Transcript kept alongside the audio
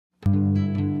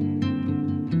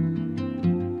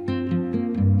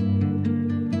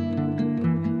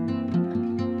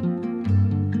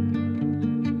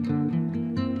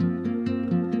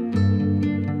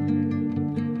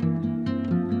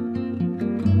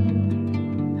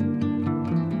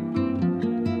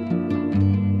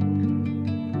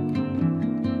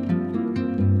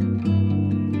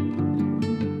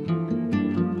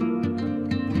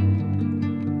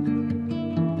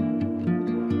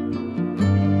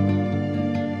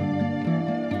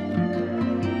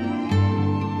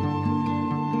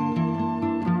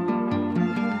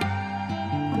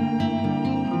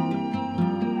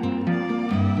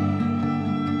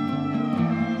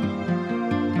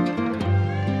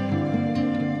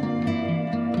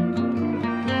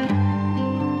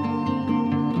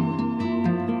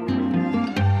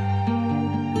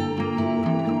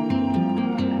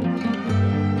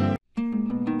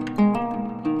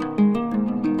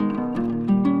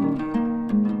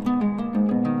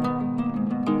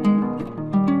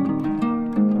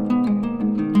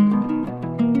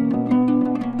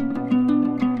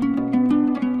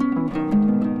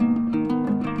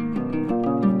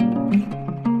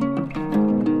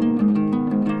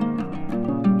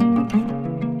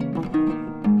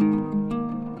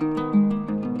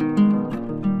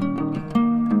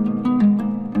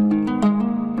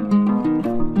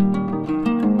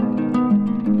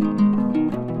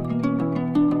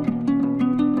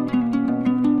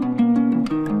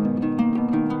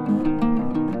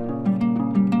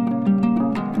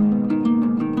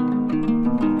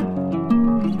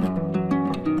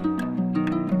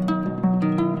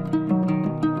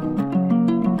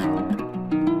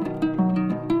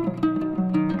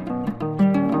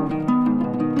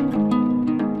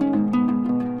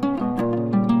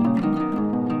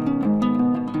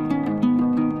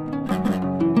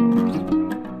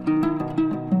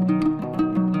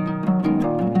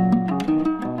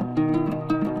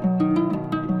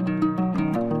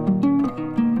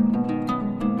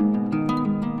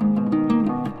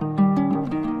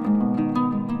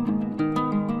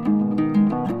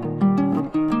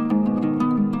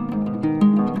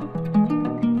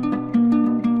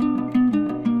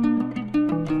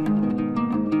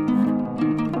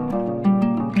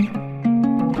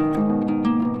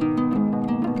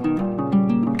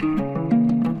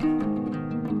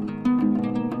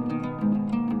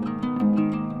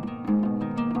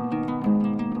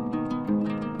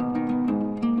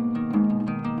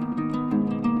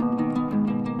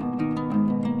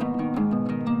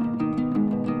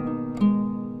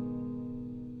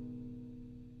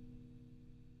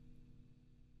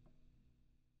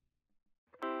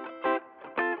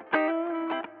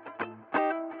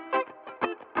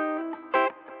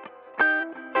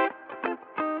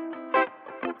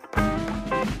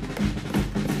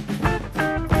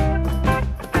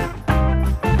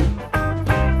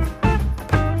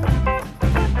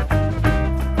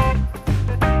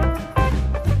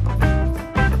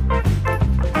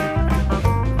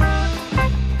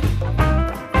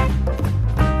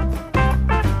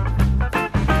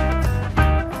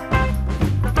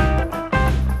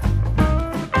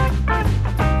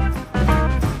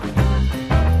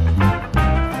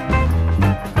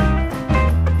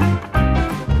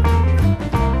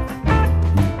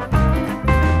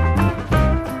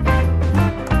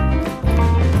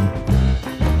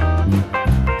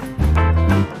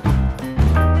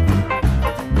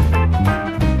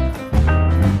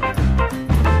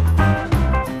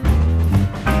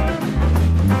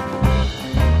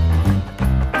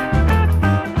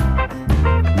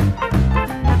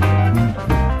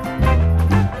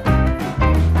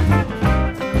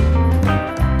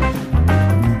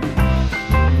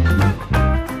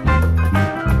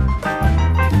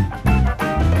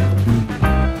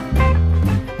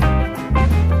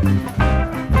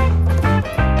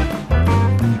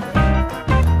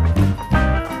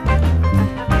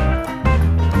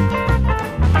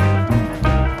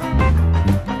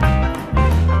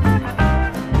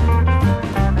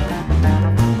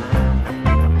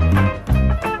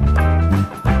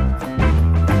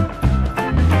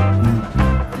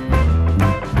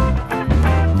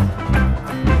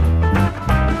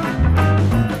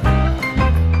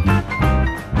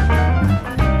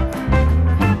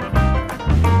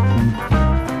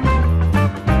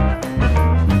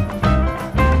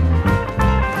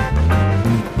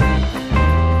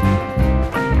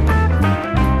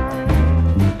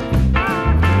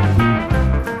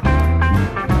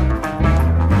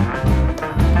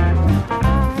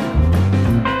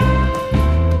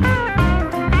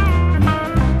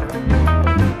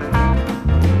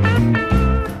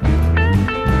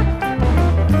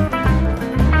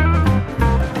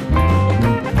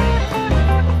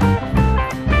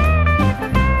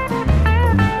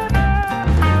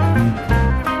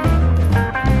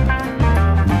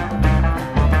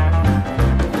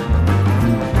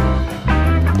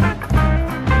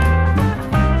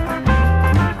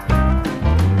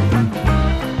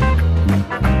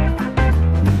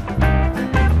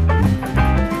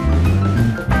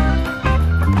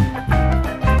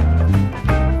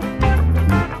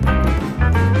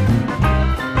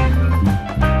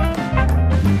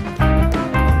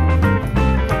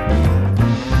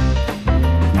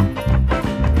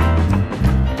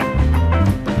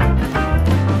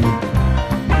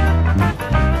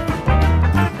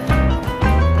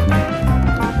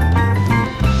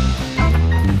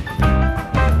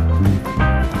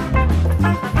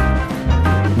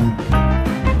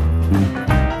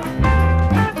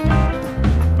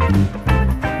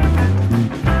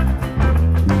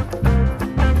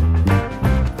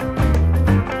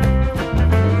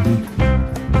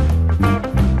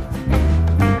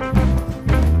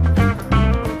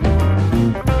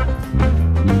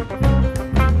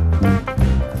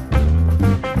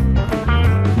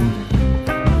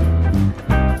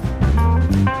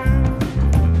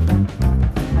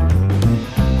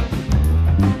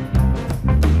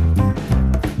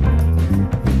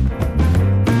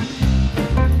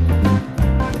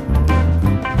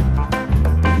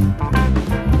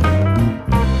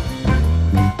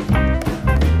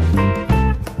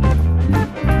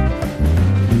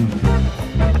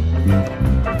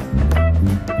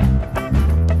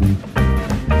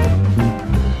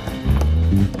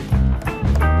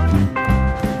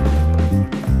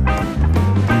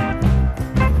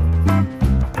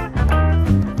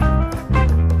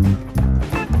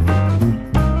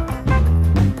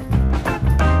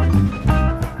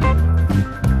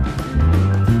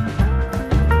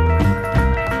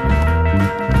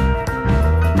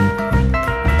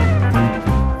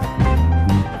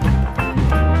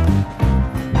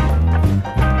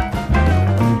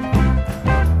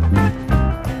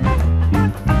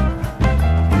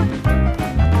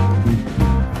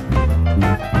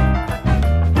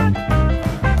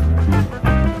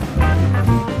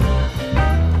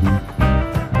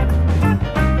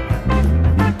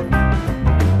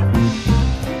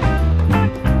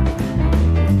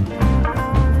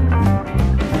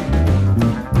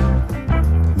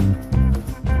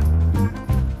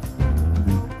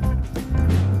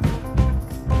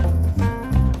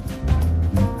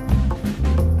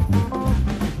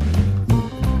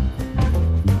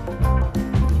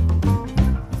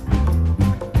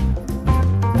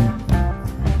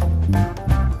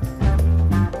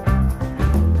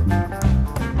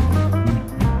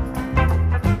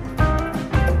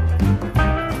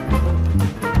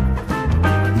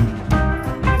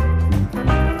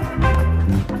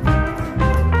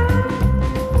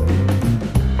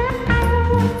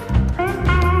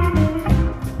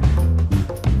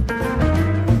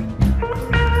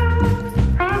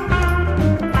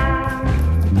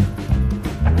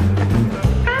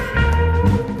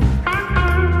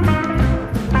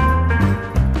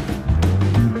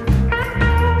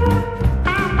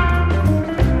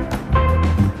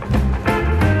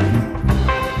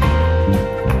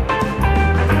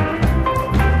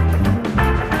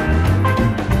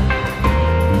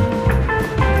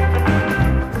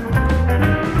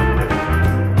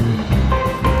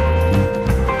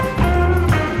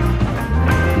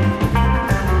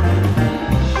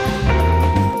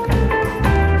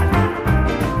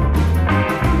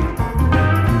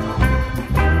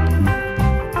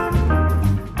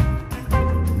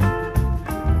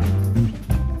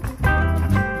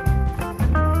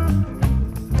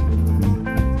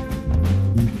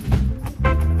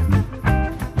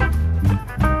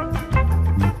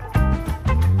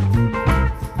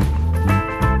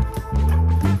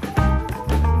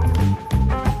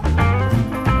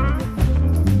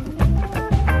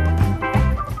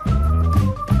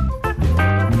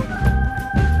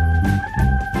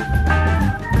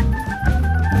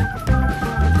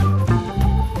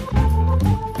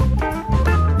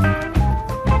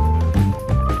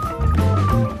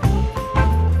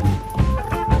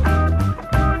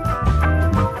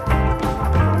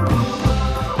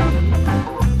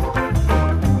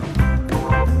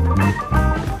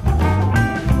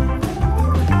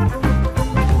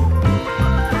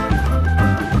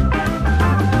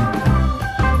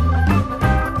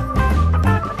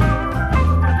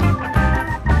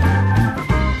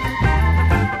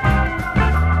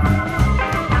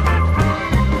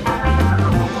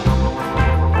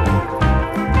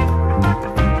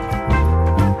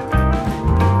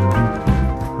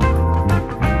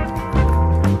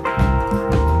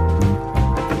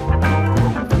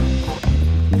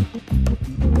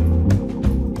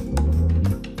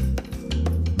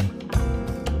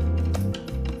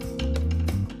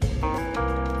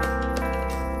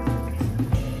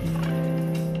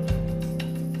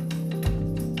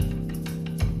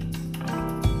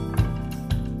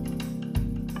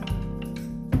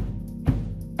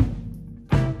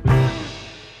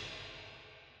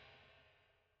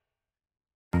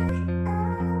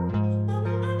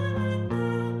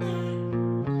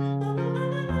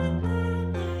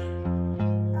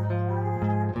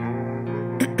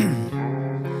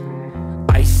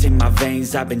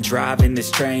veins, I've been driving this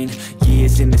train.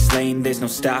 Years in this lane, there's no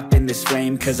stopping this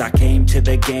flame. Cause I came to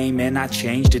the game and I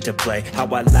changed it to play how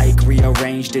I like,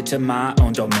 rearranged it to my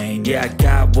own domain. Yeah, I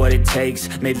got what it takes,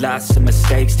 made lots of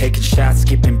mistakes, taking shots,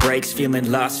 skipping breaks,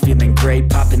 feeling lost, feeling great,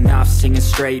 popping off, singing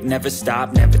straight, never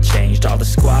stopped, never changed. All the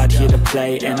squad here to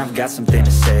play, and I've got something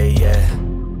to say, yeah.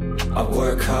 I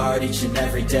work hard each and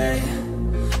every day,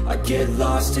 I get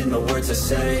lost in the words I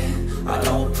say. I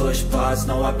don't push pause,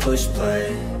 no I push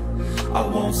play. I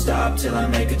won't stop till I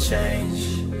make a change.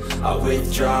 I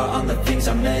withdraw on the things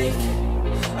I make.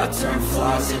 I turn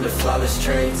flaws into flawless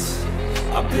traits.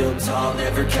 I build tall,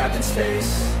 never capped in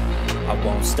space. I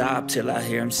won't stop till I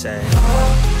hear him say, oh,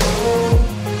 oh,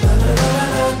 la, la, la,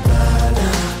 la, la,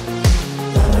 la.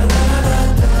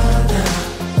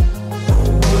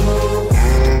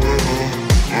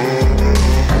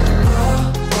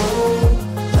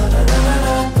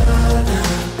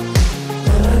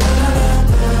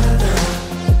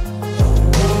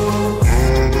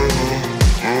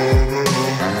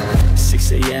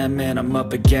 And I'm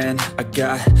up again. I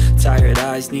got tired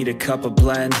eyes, need a cup of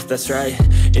blend. That's right,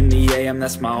 in the AM,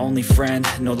 that's my only friend.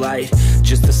 No light,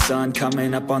 just the sun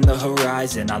coming up on the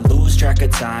horizon. I lose track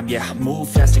of time, yeah, I move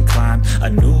fast and climb a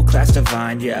new class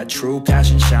divine, yeah, true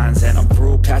passion shines. And I'm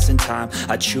through passing time,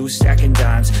 I choose stacking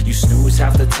dimes. You snooze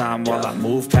half the time while I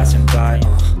move passing by.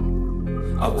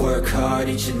 I work hard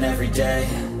each and every day,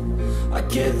 I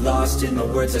get lost in the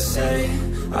words I say.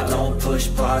 I don't push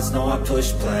pause, no I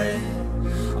push play.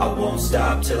 I won't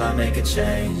stop till I make a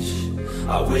change.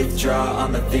 I withdraw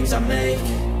on the things I make.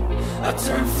 I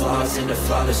turn flaws into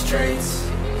flawless traits.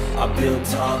 I build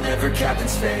tall, never capped in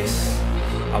space.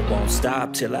 I won't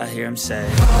stop till I hear him say,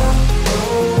 oh,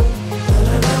 oh,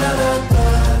 la, la, la, la,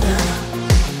 la,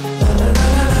 la, la, la,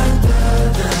 la, la,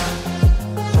 la.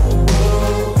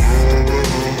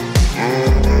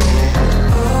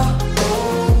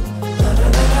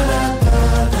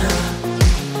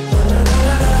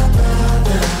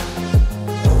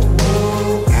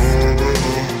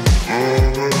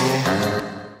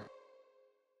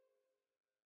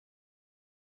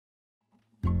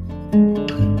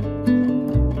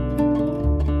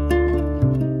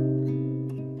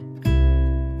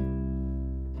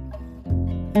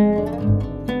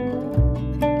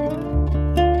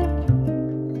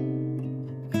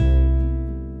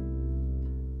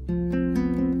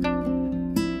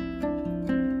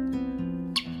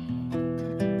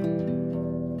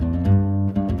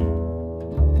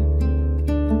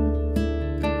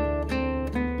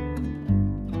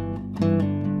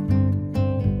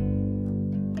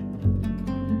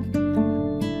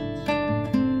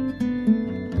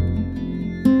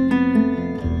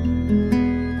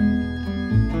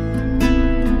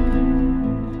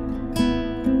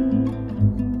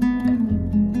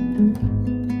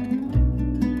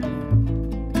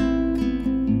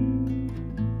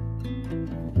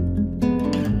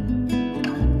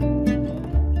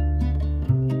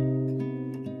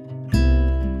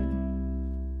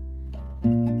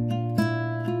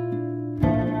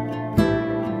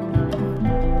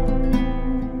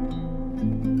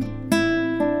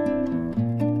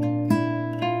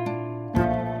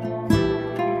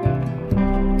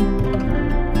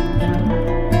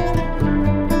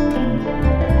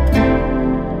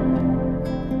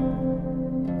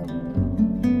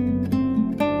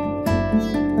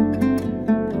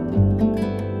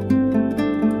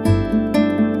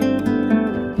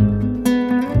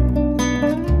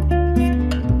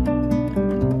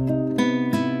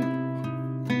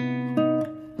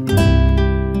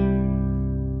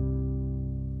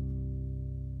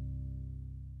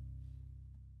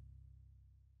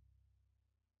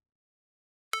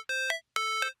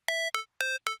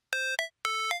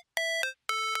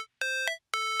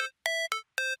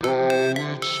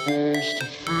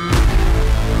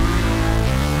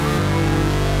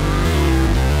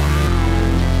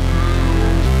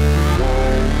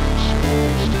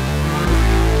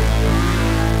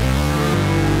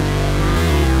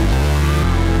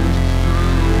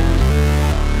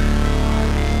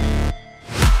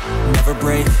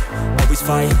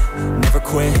 Fight, never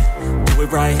quit, do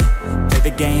it right, play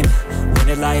the game, win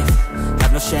it life,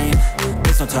 have no shame,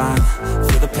 there's no time,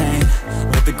 feel the pain,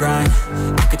 live the grind,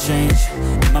 I could change,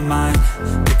 in my mind,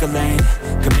 pick a lane,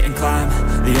 commit and climb,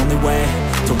 the only way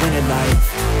to win it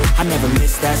life. I never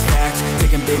miss, that's fact,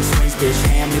 taking big swings, bitch,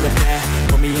 hand me the bat,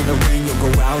 put me in the ring, you'll go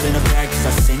out in a bag, cause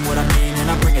I sing what I mean and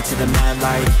I bring it to the mad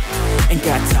light. Ain't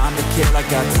got time to kill, I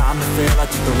got time to feel, I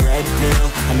took the red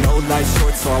pill, I know life's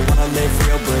short so I wanna live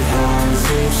real, but how's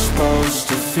it supposed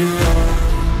to feel?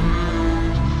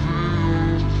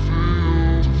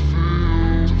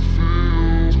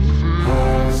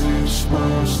 How's it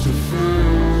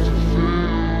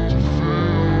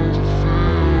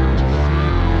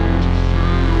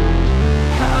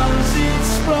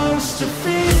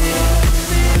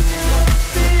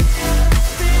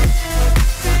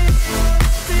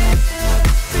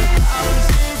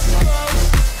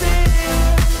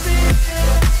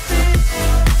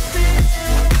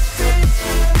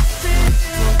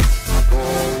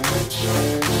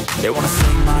They wanna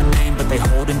say my name, but they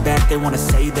holding back. They wanna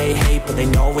say they hate, but they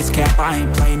know it's cap. I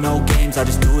ain't playing no games, I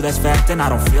just do that's fact. And I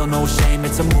don't feel no shame,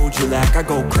 it's a mood you lack. I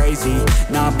go crazy,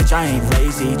 nah bitch I ain't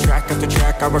lazy. Track after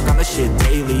track, I work on the shit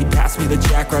daily. Pass me the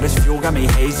jack, right as fuel, got me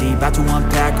hazy. About to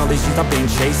unpack all these things I've been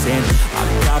chasing.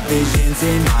 I've got visions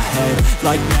in my head,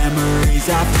 like memories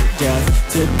after death.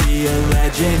 To be a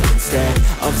legend instead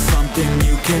of something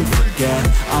you can forget.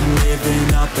 I'm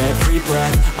living up every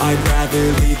breath, I'd rather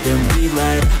lead than be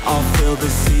led. I'll fill the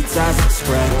seats as I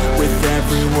spread with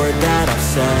every word that I've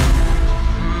said.